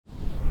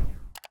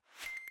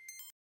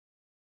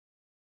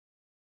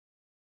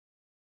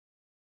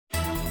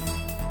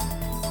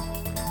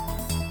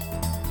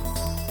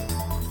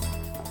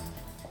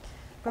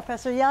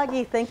Professor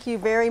Yagi, thank you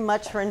very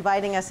much for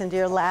inviting us into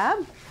your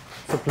lab.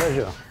 It's a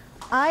pleasure.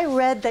 I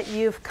read that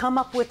you've come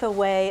up with a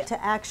way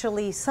to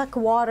actually suck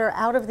water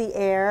out of the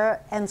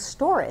air and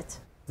store it.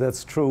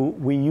 That's true.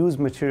 We use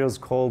materials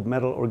called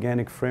metal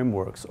organic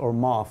frameworks, or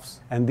MOFs,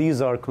 and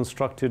these are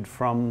constructed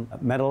from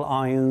metal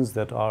ions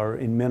that are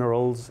in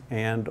minerals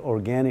and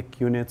organic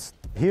units.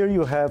 Here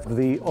you have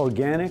the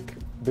organic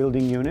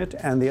building unit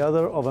and the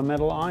other of a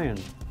metal ion.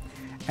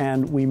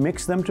 And we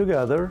mix them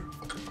together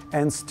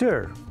and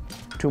stir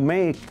to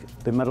make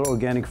the metal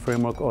organic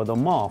framework, or the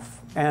MOF.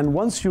 And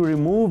once you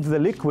remove the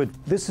liquid,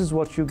 this is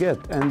what you get.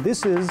 And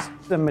this is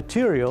the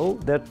material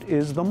that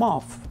is the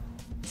MOF.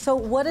 So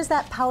what does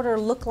that powder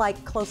look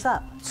like close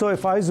up? So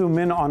if I zoom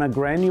in on a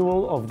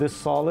granule of this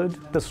solid,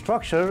 the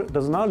structure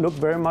does not look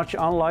very much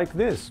unlike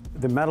this.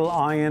 The metal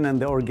ion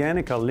and the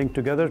organic are linked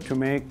together to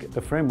make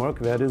the framework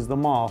that is the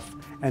MOF,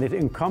 and it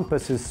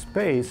encompasses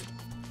space.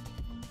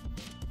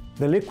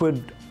 The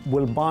liquid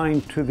will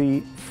bind to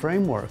the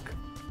framework,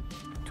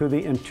 to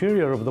the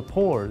interior of the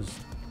pores.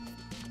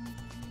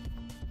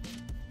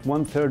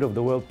 1/3 of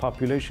the world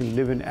population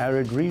live in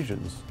arid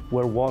regions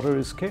where water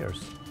is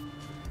scarce.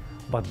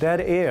 But that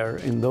air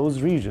in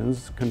those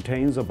regions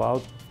contains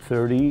about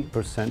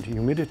 30%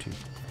 humidity.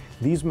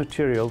 These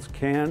materials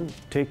can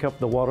take up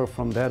the water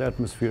from that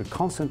atmosphere,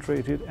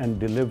 concentrate it, and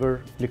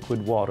deliver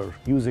liquid water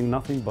using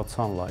nothing but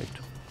sunlight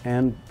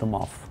and the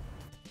MOF.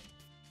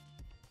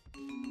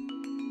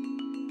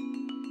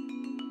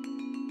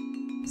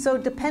 So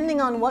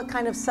depending on what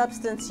kind of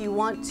substance you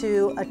want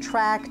to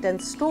attract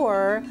and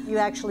store, you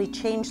actually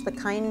change the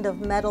kind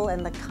of metal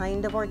and the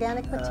kind of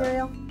organic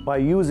material? By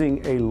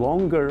using a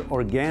longer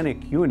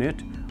organic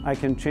unit, I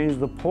can change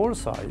the pore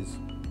size.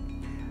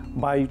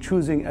 By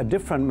choosing a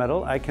different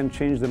metal, I can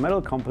change the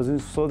metal composition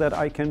so that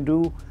I can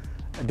do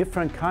a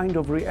different kind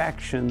of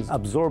reactions,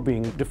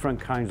 absorbing different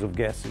kinds of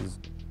gases.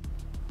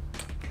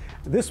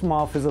 This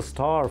MOF is a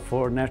star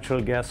for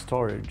natural gas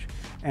storage.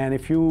 And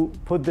if you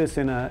put this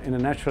in a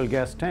natural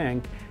gas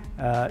tank,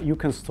 you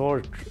can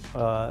store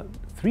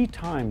 3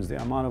 times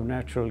the amount of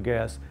natural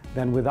gas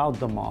than without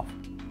the MOF.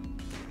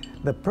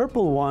 The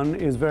purple one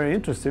is very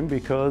interesting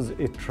because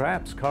it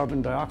traps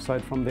carbon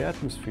dioxide from the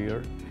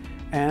atmosphere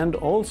and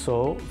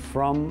also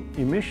from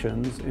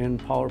emissions in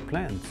power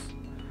plants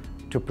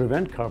to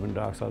prevent carbon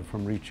dioxide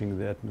from reaching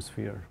the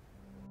atmosphere.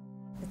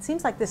 It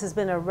seems like this has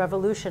been a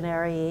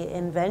revolutionary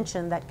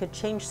invention that could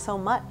change so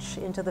much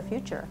into the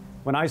future.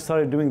 When I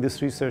started doing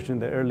this research in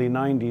the early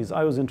 90s,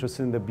 I was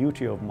interested in the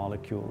beauty of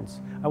molecules.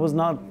 I was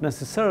not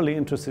necessarily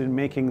interested in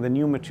making the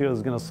new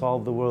materials going to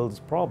solve the world's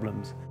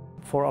problems.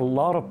 For a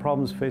lot of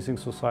problems facing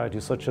society,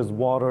 such as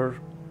water,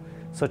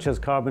 such as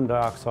carbon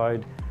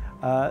dioxide,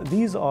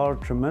 these are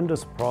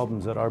tremendous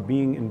problems that are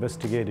being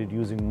investigated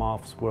using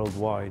MOFs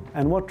worldwide.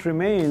 And what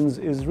remains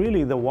is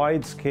really the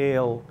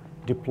wide-scale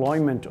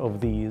deployment of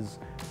these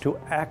to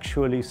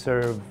actually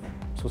serve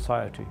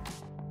society.